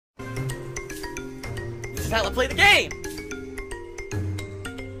is how I play the game!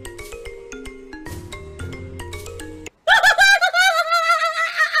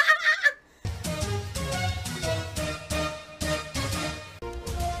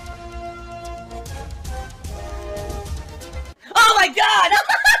 Oh my god!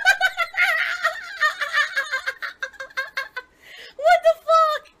 What the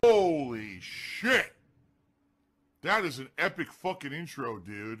fuck? Holy shit! That is an epic fucking intro,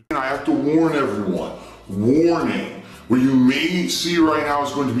 dude. And I have to warn everyone, warning, what you may see right now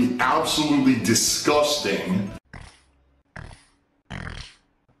is going to be absolutely disgusting.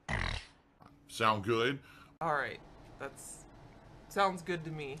 Sound good? Alright, sounds good to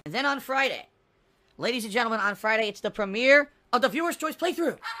me. And then on Friday, ladies and gentlemen, on Friday, it's the premiere of the Viewer's Choice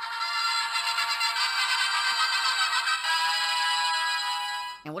playthrough.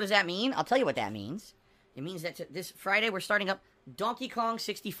 And what does that mean? I'll tell you what that means. It means that this Friday, we're starting up Donkey Kong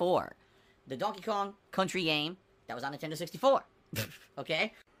 64. The Donkey Kong country game that was on Nintendo 64.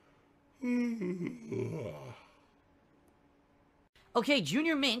 Okay? Okay,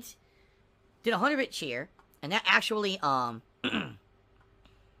 Junior Mint did a 100-bit cheer, and that actually, that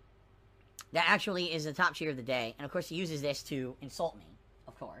actually is the top cheer of the day. And of course, he uses this to insult me,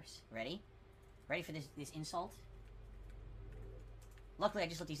 of course. Ready? Ready for this insult? Luckily, I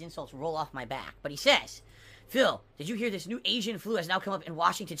just let these insults roll off my back. But he says, Phil, did you hear this new Asian flu has now come up in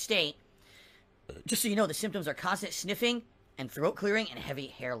Washington State? Just so you know, the symptoms are constant sniffing and throat clearing and heavy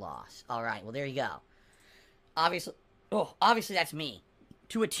hair loss. All right, well, there you go. Obviously that's me.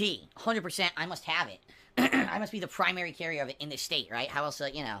 To a T. 100%, I must have it. I must be the primary carrier of it in this state, right? How else,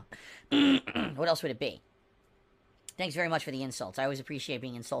 you know, what else would it be? Thanks very much for the insults. I always appreciate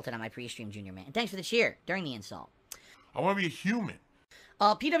being insulted on my pre-stream, Junior Man. And thanks for the cheer during the insult. I want to be a human.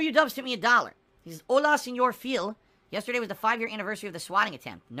 PW Dubs sent me $1. He says, Hola, Senor Phil. Yesterday was the 5-year anniversary of the swatting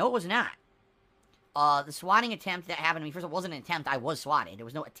attempt. No, it was not. The swatting attempt that happened to me, first of all, it wasn't an attempt. I was swatted. There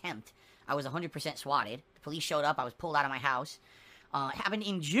was no attempt. I was 100% swatted. The police showed up. I was pulled out of my house. It happened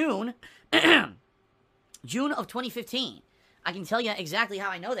in June. June of 2015. I can tell you exactly how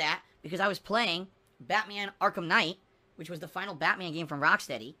I know that, because I was playing Batman Arkham Knight, which was the final Batman game from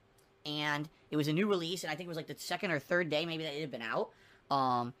Rocksteady. And it was a new release, and I think it was like the second or third day maybe that it had been out.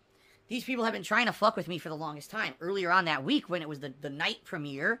 These people have been trying to fuck with me for the longest time. Earlier on that week, when it was the night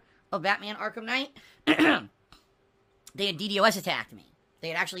premiere of Batman Arkham Knight, they had DDoS attacked me. They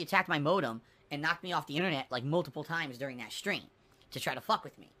had actually attacked my modem and knocked me off the internet like multiple times during that stream to try to fuck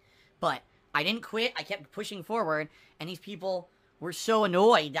with me. But I didn't quit. I kept pushing forward, and these people were so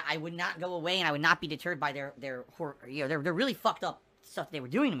annoyed that I would not go away and I would not be deterred by their really fucked up stuff they were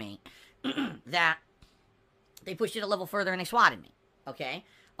doing to me that they pushed it a level further and they swatted me. Okay?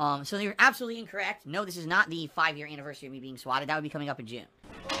 So they were absolutely incorrect. No, this is not the 5-year anniversary of me being swatted. That would be coming up in June.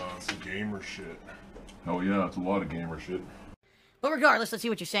 It's a gamer shit. Oh yeah, it's a lot of gamer shit. But regardless, let's see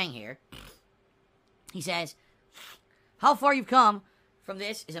what you're saying here. He says, how far you've come from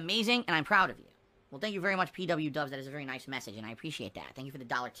this is amazing, and I'm proud of you. Well, thank you very much, PW Dubs. That is a very nice message, and I appreciate that. Thank you for the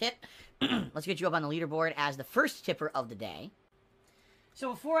 $1 tip. Let's get you up on the leaderboard as the first tipper of the day.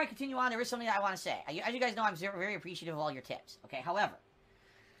 So before I continue on, there is something that I want to say. As you guys know, I'm very appreciative of all your tips. Okay, however,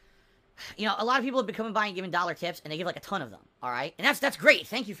 you know, a lot of people have been coming by and giving $1 tips, and they give like a ton of them. All right, and that's great.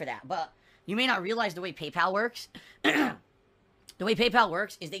 Thank you for that. But you may not realize the way PayPal works. The way PayPal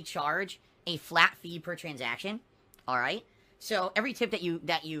works is they charge a flat fee per transaction. All right, so every tip that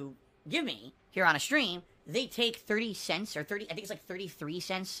you give me here on a stream, they take 30 cents or 30. I think it's like 33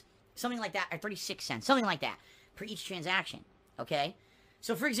 cents, something like that, or 36 cents, something like that, per each transaction. Okay.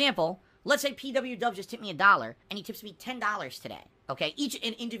 So, for example, let's say PW Dub just tipped me $1, and he tips me $10 today, okay? Each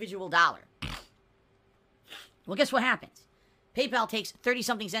an individual dollar. Well, guess what happens? PayPal takes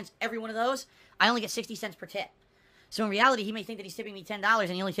 30-something cents every one of those. I only get 60 cents per tip. So, in reality, he may think that he's tipping me $10,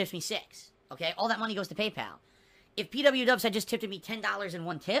 and he only tips me $6, okay? All that money goes to PayPal. If PW Dubs had just tipped me $10 in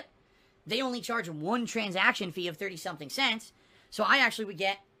one tip, they only charge one transaction fee of 30-something cents, so I actually would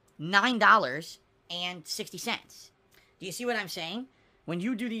get $9.60. Do you see what I'm saying? When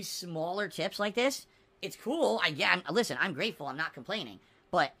you do these smaller tips like this, it's cool. Listen, I'm grateful. I'm not complaining.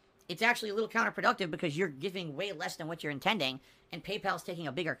 But it's actually a little counterproductive because you're giving way less than what you're intending, and PayPal's taking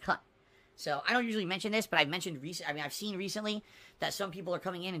a bigger cut. So I don't usually mention this, but I've seen recently that some people are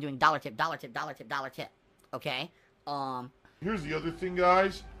coming in and doing $1 tip, $1 tip, $1 tip, $1 tip. Okay? Here's the other thing,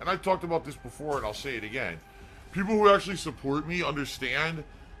 guys, and I talked about this before, and I'll say it again. People who actually support me understand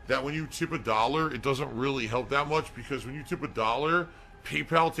that when you tip $1, it doesn't really help that much, because when you tip $1,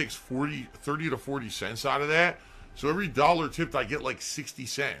 PayPal takes 30 to 40 cents out of that. So every $1 tipped, I get like 60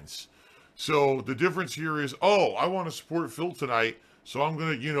 cents. So the difference here is, oh, I want to support Phil tonight. So I'm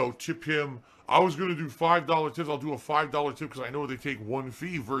going to, you know, tip him. I was going to do $5 tips. I'll do a $5 tip because I know they take one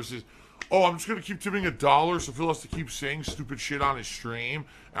fee versus, oh, I'm just going to keep tipping $1 so Phil has to keep saying stupid shit on his stream.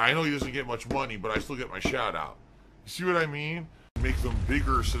 And I know he doesn't get much money, but I still get my shout out. You see what I mean? Make them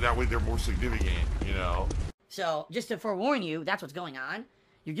bigger so that way they're more significant, you know? So, just to forewarn you, that's what's going on.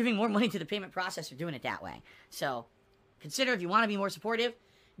 You're giving more money to the payment processor doing it that way. So, consider if you want to be more supportive,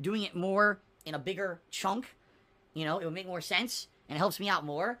 doing it more in a bigger chunk, you know, it would make more sense and it helps me out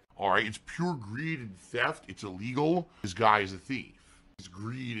more. All right, it's pure greed and theft. It's illegal. This guy is a thief. It's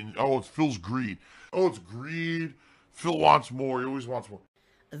greed and, oh, it's Phil's greed. Oh, it's greed. Phil wants more. He always wants more.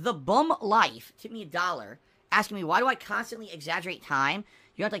 The Bum Life tipped me $1, asking me, why do I constantly exaggerate time?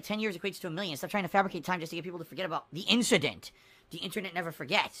 You act like 10 years equates to $1 million. Stop trying to fabricate time just to get people to forget about the incident. The internet never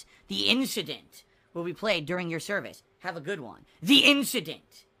forgets. The incident will be played during your service. Have a good one. The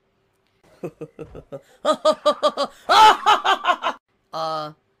incident.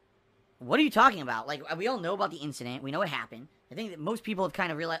 What are you talking about? Like, we all know about the incident. We know it happened. I think that most people have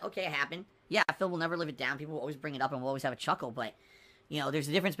kind of realized, okay, it happened. Yeah, Phil will never live it down. People will always bring it up and we'll always have a chuckle. But, you know, there's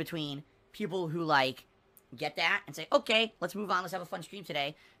a difference between people who, like, get that and say, okay, let's move on, let's have a fun stream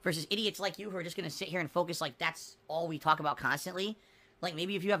today, versus idiots like you who are just going to sit here and focus like that's all we talk about constantly. Like,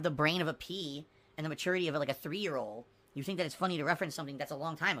 maybe if you have the brain of a pea and the maturity of like a 3-year-old, you think that it's funny to reference something that's a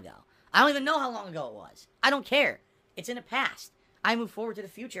long time ago. I don't even know how long ago it was. I don't care. It's in the past. I move forward to the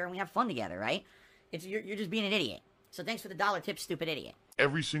future and we have fun together, right? You're just being an idiot. So thanks for the $1 tip, stupid idiot.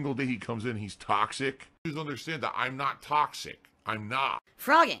 Every single day he comes in, he's toxic. Please understand that I'm not toxic. I'm not.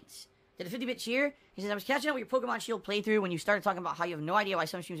 Froggins did a 50-bit cheer. He says, I was catching up with your Pokemon Shield playthrough when you started talking about how you have no idea why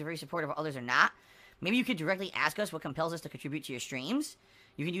some streams are very supportive while others are not. Maybe you could directly ask us what compels us to contribute to your streams.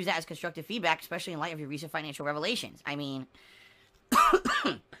 You can use that as constructive feedback, especially in light of your recent financial revelations. I mean,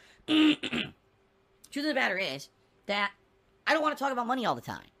 truth of the matter is that I don't want to talk about money all the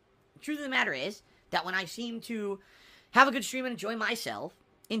time. Truth of the matter is that when I seem to have a good stream and enjoy myself,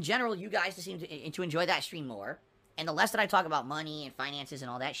 in general, you guys seem to enjoy that stream more. And the less that I talk about money and finances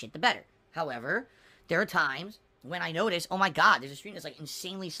and all that shit, the better. However, there are times when I notice, oh my god, there's a stream that's like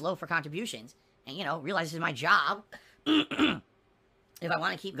insanely slow for contributions. And, you know, realize this is my job. If I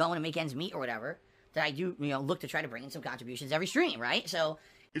want to keep going and make ends meet or whatever, that I do, you know, look to try to bring in some contributions every stream, right? So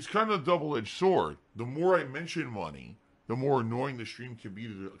it's kind of a double-edged sword. The more I mention money, the more annoying the stream can be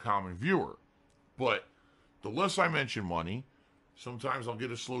to the common viewer. But the less I mention money, sometimes I'll get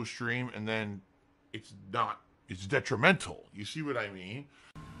a slow stream and then it's detrimental. You see what I mean?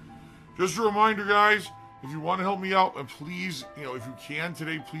 Just a reminder, guys, if you want to help me out, and please, you know, if you can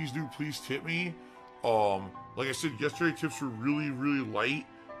today, please tip me. Like I said, yesterday tips were really, really light,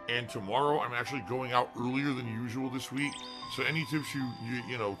 and tomorrow I'm actually going out earlier than usual this week. So any tips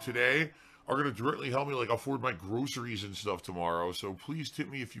you know, today are going to directly help me, like, afford my groceries and stuff tomorrow. So please tip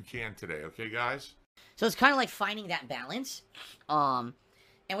me if you can today, okay, guys? So it's kind of like finding that balance. And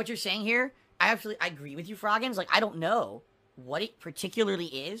what you're saying here, I agree with you, Froggins. Like, I don't know what it particularly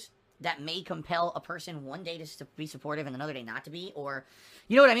is that may compel a person one day to be supportive and another day not to be, or,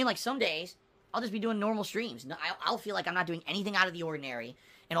 you know what I mean? Like, some days, I'll just be doing normal streams. I'll feel like I'm not doing anything out of the ordinary,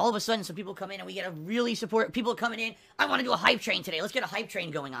 and all of a sudden, some people come in and we get a really people coming in, I want to do a hype train today. Let's get a hype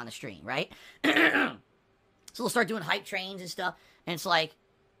train going on the stream, right? So we'll start doing hype trains and stuff, and it's like,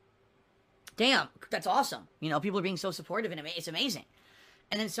 damn, that's awesome. You know, people are being so supportive, and it's amazing.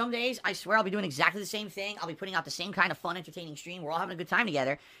 And then some days, I swear I'll be doing exactly the same thing. I'll be putting out the same kind of fun, entertaining stream. We're all having a good time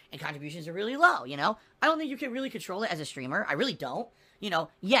together, and contributions are really low, you know? I don't think you can really control it as a streamer. I really don't. You know,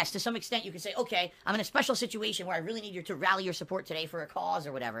 yes, to some extent you can say, okay, I'm in a special situation where I really need you to rally your support today for a cause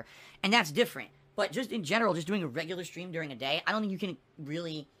or whatever. And that's different. But just in general, just doing a regular stream during a day, I don't think you can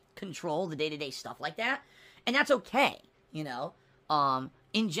really control the day-to-day stuff like that. And that's okay, you know?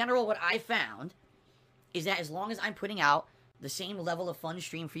 In general, what I found is that as long as I'm putting out the same level of fun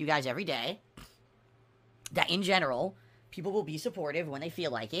stream for you guys every day, that in general, people will be supportive when they feel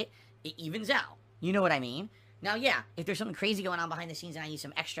like it. It evens out. You know what I mean? Now, yeah, if there's something crazy going on behind the scenes and I need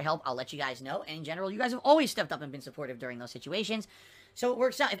some extra help, I'll let you guys know. And in general, you guys have always stepped up and been supportive during those situations. So it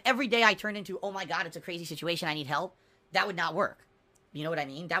works out. If every day I turned into, oh my god, it's a crazy situation, I need help, that would not work. You know what I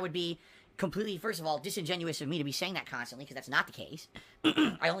mean? That would be completely, first of all, disingenuous of me to be saying that constantly, because that's not the case.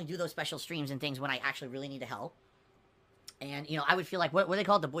 I only do those special streams and things when I actually really need the help. And, you know, I would feel like, what do they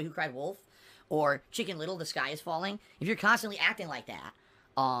call it? The Boy Who Cried Wolf? Or Chicken Little, The Sky Is Falling? If you're constantly acting like that,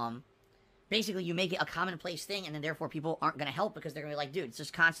 basically you make it a commonplace thing, and then therefore people aren't going to help because they're going to be like, dude, it's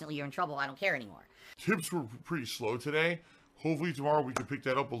just constantly you're in trouble, I don't care anymore. Tips were pretty slow today. Hopefully tomorrow we can pick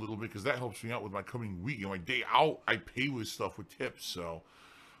that up a little bit, because that helps me out with my coming week. And my day out, I pay with stuff with tips. So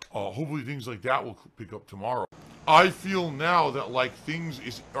hopefully things like that will pick up tomorrow. I feel now that like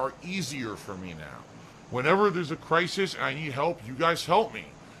are easier for me now. Whenever there's a crisis and I need help, you guys help me.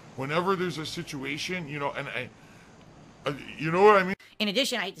 Whenever there's a situation, you know, and you know what I mean? In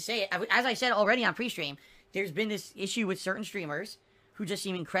addition, I hate to say it, as I said already on pre-stream, there's been this issue with certain streamers who just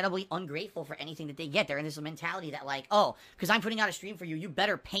seem incredibly ungrateful for anything that they get. They're in this mentality that like, oh, because I'm putting out a stream for you, you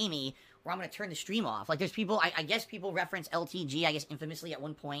better pay me or I'm going to turn the stream off. Like there's people, I guess people reference LTG, I guess infamously at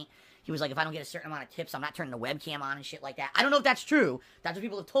one point. He was like, if I don't get a certain amount of tips, I'm not turning the webcam on and shit like that. I don't know if that's true. That's what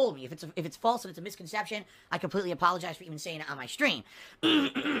people have told me. If it's false and it's a misconception, I completely apologize for even saying it on my stream.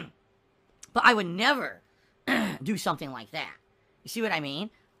 But I would never do something like that. You see what I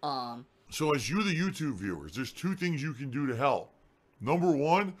mean? So as you, the YouTube viewers, there's two things you can do to help. Number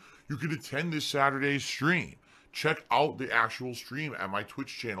one, you can attend this Saturday's stream. Check out the actual stream at my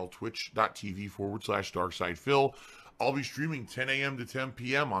Twitch channel, twitch.tv/DarksidePhil. I'll be streaming 10 a.m. to 10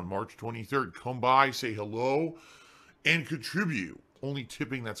 p.m. on March 23rd. Come by, say hello, and contribute. Only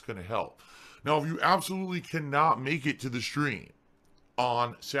tipping that's going to help. Now, if you absolutely cannot make it to the stream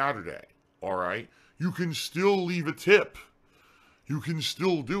on Saturday, all right, you can still leave a tip. You can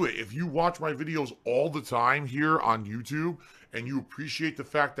still do it. If you watch my videos all the time here on YouTube and you appreciate the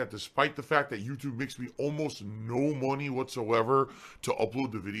fact that despite the fact that YouTube makes me almost no money whatsoever to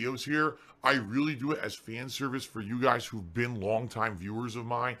upload the videos here, I really do it as fan service for you guys who've been longtime viewers of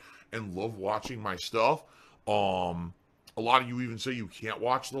mine and love watching my stuff. A lot of you even say you can't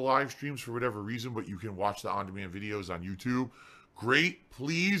watch the live streams for whatever reason, but you can watch the on-demand videos on YouTube. Great.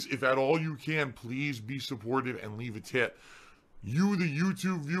 Please, if at all you can, please be supportive and leave a tip. You, the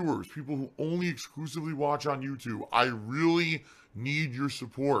YouTube viewers, people who only exclusively watch on YouTube, I really need your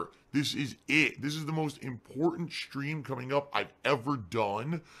support. This is it. This is the most important stream coming up I've ever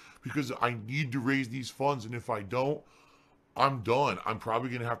done because I need to raise these funds, and if I don't, I'm done. I'm probably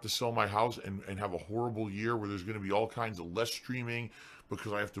going to have to sell my house and have a horrible year where there's going to be all kinds of less streaming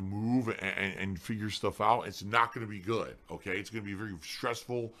because I have to move and figure stuff out. It's not going to be good, okay? It's going to be a very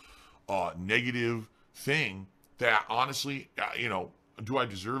stressful, negative thing that, honestly, you know, do I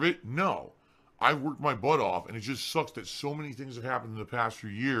deserve it? No. I've worked my butt off, and it just sucks that so many things have happened in the past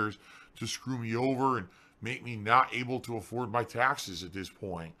few years to screw me over and make me not able to afford my taxes at this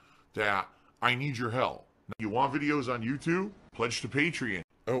point, that I need your help. Now, you want videos on YouTube? Pledge to Patreon.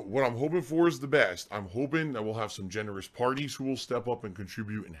 What I'm hoping for is the best. I'm hoping that we'll have some generous parties who will step up and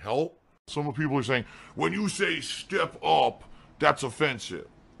contribute and help. Some people are saying, when you say step up, that's offensive.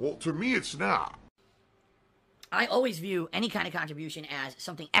 Well, to me, it's not. I always view any kind of contribution as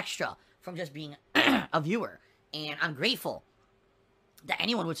something extra from just being a viewer. And I'm grateful that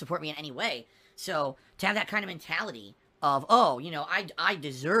anyone would support me in any way. So to have that kind of mentality of, oh, you know, I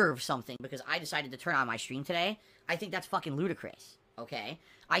deserve something because I decided to turn on my stream today, I think that's fucking ludicrous, okay?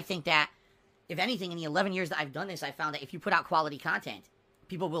 I think that, if anything, in the 11 years that I've done this, I found that if you put out quality content,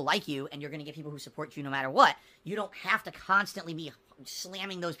 people will like you, and you're going to get people who support you no matter what. You don't have to constantly be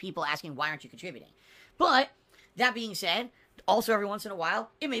slamming those people asking, why aren't you contributing? But that being said, also every once in a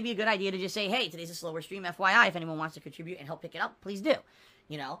while, it may be a good idea to just say, hey, today's a slower stream, FYI. If anyone wants to contribute and help pick it up, please do.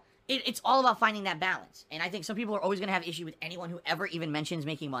 You know, it's all about finding that balance. And I think some people are always going to have issue with anyone who ever even mentions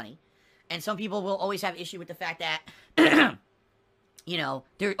making money. And some people will always have issue with the fact that, you know,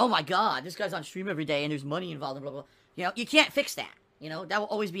 they're, oh my God, this guy's on stream every day and there's money involved and blah, blah, blah. You know, you can't fix that. You know, that will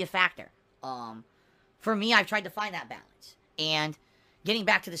always be a factor. For me, I've tried to find that balance. And getting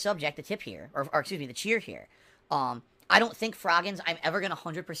back to the subject, the tip here, or excuse me, the cheer here, I don't think, Froggins, I'm ever going to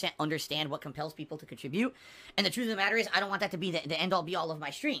 100% understand what compels people to contribute. And the truth of the matter is, I don't want that to be the end-all, be-all of my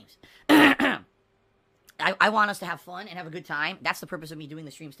streams. I want us to have fun and have a good time. That's the purpose of me doing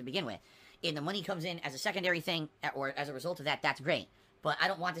the streams to begin with. And the money comes in as a secondary thing, or as a result of that, that's great. But I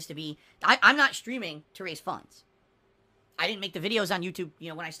don't want this to be... I'm not streaming to raise funds. I didn't make the videos on YouTube, you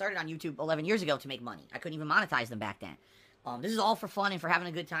know, when I started on YouTube 11 years ago to make money. I couldn't even monetize them back then. This is all for fun and for having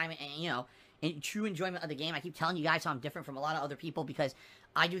a good time and you know, and true enjoyment of the game. I keep telling you guys how I'm different from a lot of other people because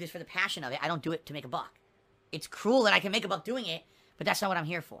I do this for the passion of it. I don't do it to make a buck. It's cruel that I can make a buck doing it, but that's not what I'm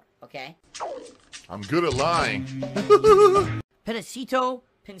here for, okay? I'm good at lying. Pedacito,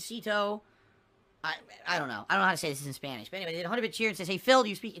 Pincito, I don't know. I don't know how to say this in Spanish. But anyway, they did a 100-bit cheer and says, hey, Phil, do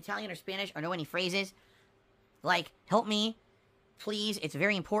you speak Italian or Spanish or know any phrases? Like, help me, please. It's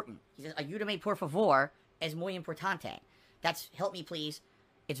very important. He says, ayúdame por favor es muy importante. That's, help me, please.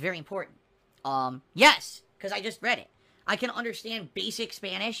 It's very important. Yes, because I just read it. I can understand basic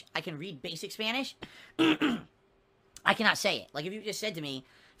Spanish. I can read basic Spanish. I cannot say it. Like, if you just said to me,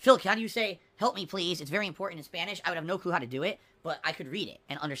 Phil, how do you say, help me, please? It's very important in Spanish. I would have no clue how to do it, but I could read it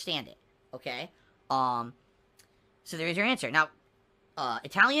and understand it. Okay? So there's your answer. Now,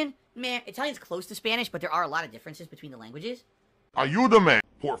 Italian, Man, Italian's close to Spanish, but there are a lot of differences between the languages. Ayúdame,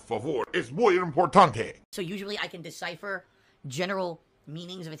 por favor. Es muy importante. So usually I can decipher general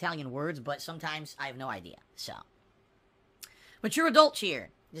meanings of Italian words, but sometimes I have no idea. So, mature adult cheer.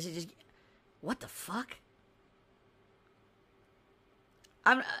 This is just... What the fuck?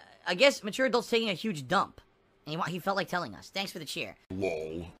 I guess mature adult's taking a huge dump. And he felt like telling us. Thanks for the cheer.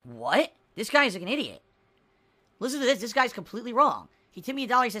 Lol. What? This guy's like an idiot. Listen to this. This guy's completely wrong. He tipped me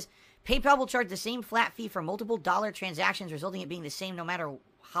 $1. He says, PayPal will charge the same flat fee for multiple dollar transactions, resulting in it being the same no matter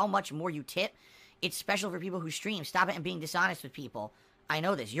how much more you tip. It's special for people who stream. Stop it and being dishonest with people. I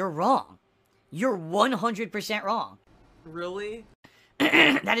know this. You're wrong. You're 100% wrong. Really?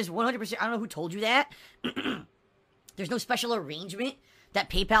 That is 100%. I don't know who told you that. There's no special arrangement that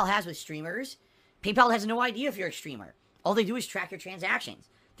PayPal has with streamers. PayPal has no idea if you're a streamer. All they do is track your transactions.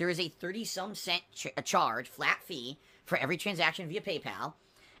 There is a 30-some cent charge, flat fee, for every transaction via PayPal.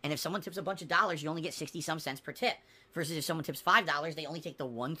 And if someone tips a bunch of dollars, you only get 60-some cents per tip. Versus if someone tips $5, they only take the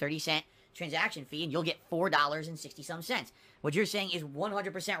 130-cent transaction fee, and you'll get $4.60-some cents. What you're saying is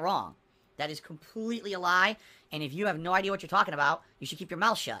 100% wrong. That is completely a lie. And if you have no idea what you're talking about, you should keep your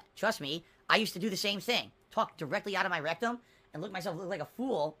mouth shut. Trust me, I used to do the same thing. Talk directly out of my rectum and look myself look like a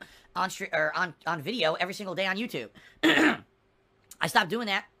fool on video every single day on YouTube. I stopped doing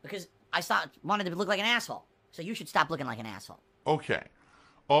that because I wanted to look like an asshole. So you should stop looking like an asshole. Okay.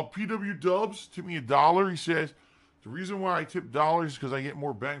 PW Dubs tipped me $1. He says, the reason why I tip dollars is because I get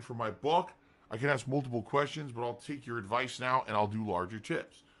more bang for my buck. I can ask multiple questions, but I'll take your advice now and I'll do larger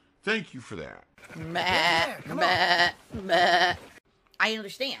tips. Thank you for that. I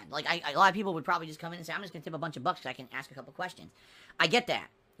understand. Like, a lot of people would probably just come in and say, I'm just going to tip a bunch of bucks so I can ask a couple questions. I get that.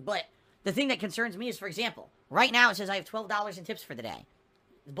 But the thing that concerns me is, for example, right now it says I have $12 in tips for the day.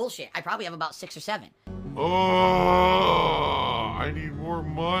 It's bullshit. I probably have about 6 or 7. Oh, I need more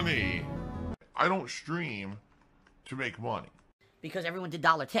money. I don't stream to make money. Because everyone did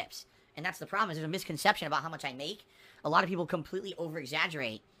dollar tips. And that's the problem, is there's a misconception about how much I make. A lot of people completely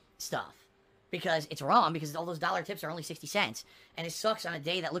over-exaggerate stuff. Because it's wrong, because all those dollar tips are only 60 cents. And it sucks on a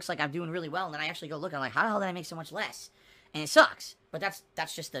day that looks like I'm doing really well, and then I actually go look, and I'm like, how the hell did I make so much less? And it sucks. But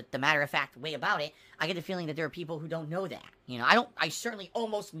that's just the matter-of-fact way about it. I get the feeling that there are people who don't know that. You know, I certainly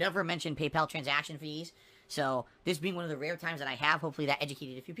almost never mention PayPal transaction fees. So, this being one of the rare times that I have, hopefully that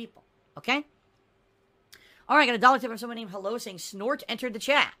educated a few people. Okay? Alright, got a dollar tip from someone named Hello saying Snort entered the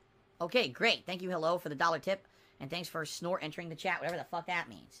chat. Okay, great. Thank you, Hello, for the dollar tip. And thanks for Snort entering the chat, whatever the fuck that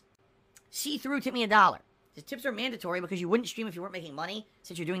means. See-Through tipped me $1. His tips are mandatory because you wouldn't stream if you weren't making money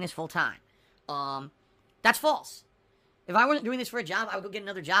since you're doing this full time. That's false. If I wasn't doing this for a job, I would go get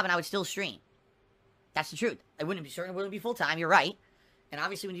another job and I would still stream. That's the truth. I certainly wouldn't be full time. You're right. And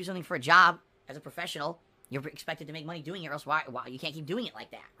obviously, when you do something for a job as a professional, you're expected to make money doing it, or else why you can't keep doing it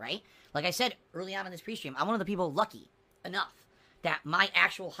like that, right? Like I said early on in this pre-stream, I'm one of the people lucky enough that my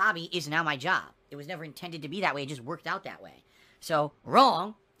actual hobby is now my job. It was never intended to be that way. It just worked out that way. So,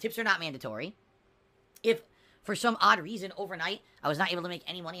 wrong. Tips are not mandatory. If, for some odd reason, overnight, I was not able to make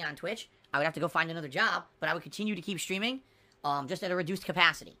any money on Twitch, I would have to go find another job, but I would continue to keep streaming, just at a reduced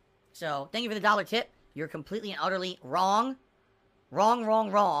capacity. So, thank you for the dollar tip. You're completely and utterly wrong. Wrong.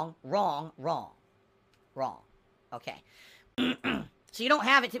 Okay. So you don't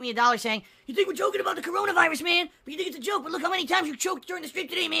have it. Tip me $1 saying, you think we're joking about the coronavirus, man? But you think it's a joke, but look how many times you choked during the stream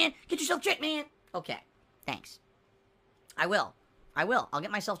today, man. Get yourself checked, man. Okay. Thanks. I will. I'll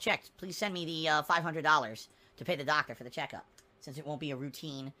get myself checked. Please send me the $500 to pay the doctor for the checkup. Since it won't be a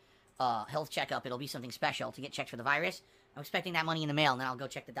routine health checkup, it'll be something special to get checked for the virus. I'm expecting that money in the mail, and then I'll go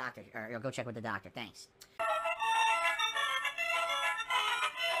check the doctor, or I'll go check with the doctor. Thanks.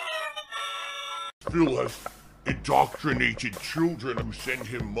 Phil has indoctrinated children who send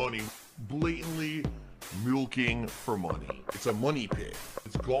him money, blatantly milking for money. It's a money pit.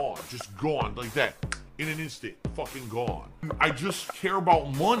 It's gone, just gone like that. In an instant, fucking gone. I just care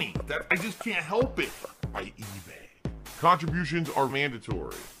about money. I just can't help it. I eBay. Contributions are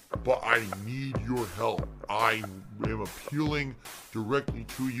mandatory, but I need your help. I am appealing directly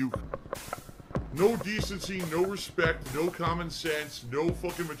to you. No decency, no respect, no common sense, no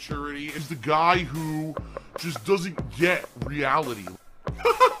fucking maturity. Is the guy who just doesn't get reality.